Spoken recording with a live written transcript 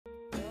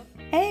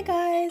Hey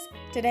guys!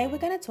 Today we're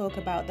going to talk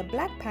about the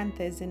Black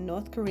Panthers in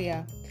North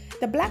Korea.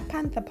 The Black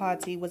Panther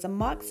Party was a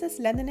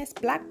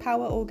Marxist-Leninist Black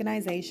power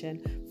organization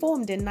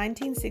formed in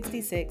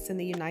 1966 in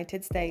the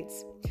United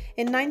States.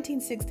 In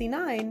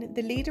 1969,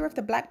 the leader of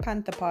the Black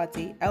Panther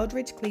Party,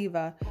 Eldridge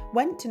Cleaver,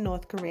 went to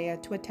North Korea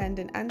to attend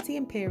an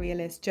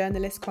anti-imperialist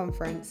journalist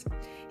conference.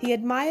 He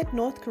admired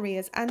North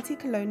Korea's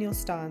anti-colonial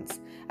stance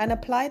and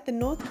applied the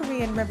North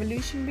Korean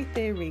revolutionary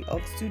theory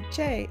of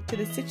Suche to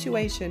the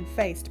situation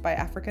faced by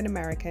African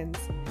Americans.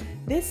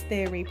 This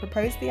theory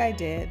proposed the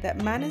idea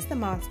that man is the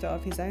master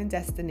of his own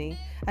destiny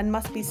and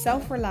must be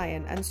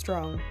self-reliant and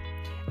strong.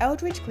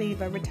 Eldridge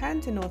Cleaver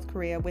returned to North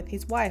Korea with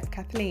his wife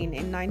Kathleen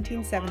in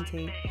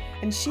 1970,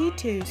 and she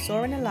too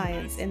saw an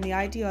alliance in the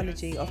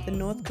ideology of the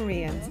North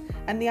Koreans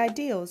and the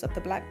ideals of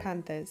the Black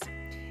Panthers.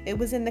 It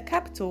was in the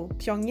capital,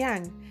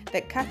 Pyongyang,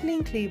 that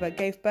Kathleen Cleaver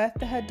gave birth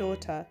to her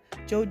daughter,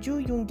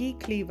 Joju Yoongi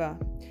Cleaver,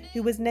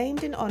 who was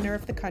named in honor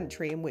of the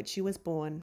country in which she was born.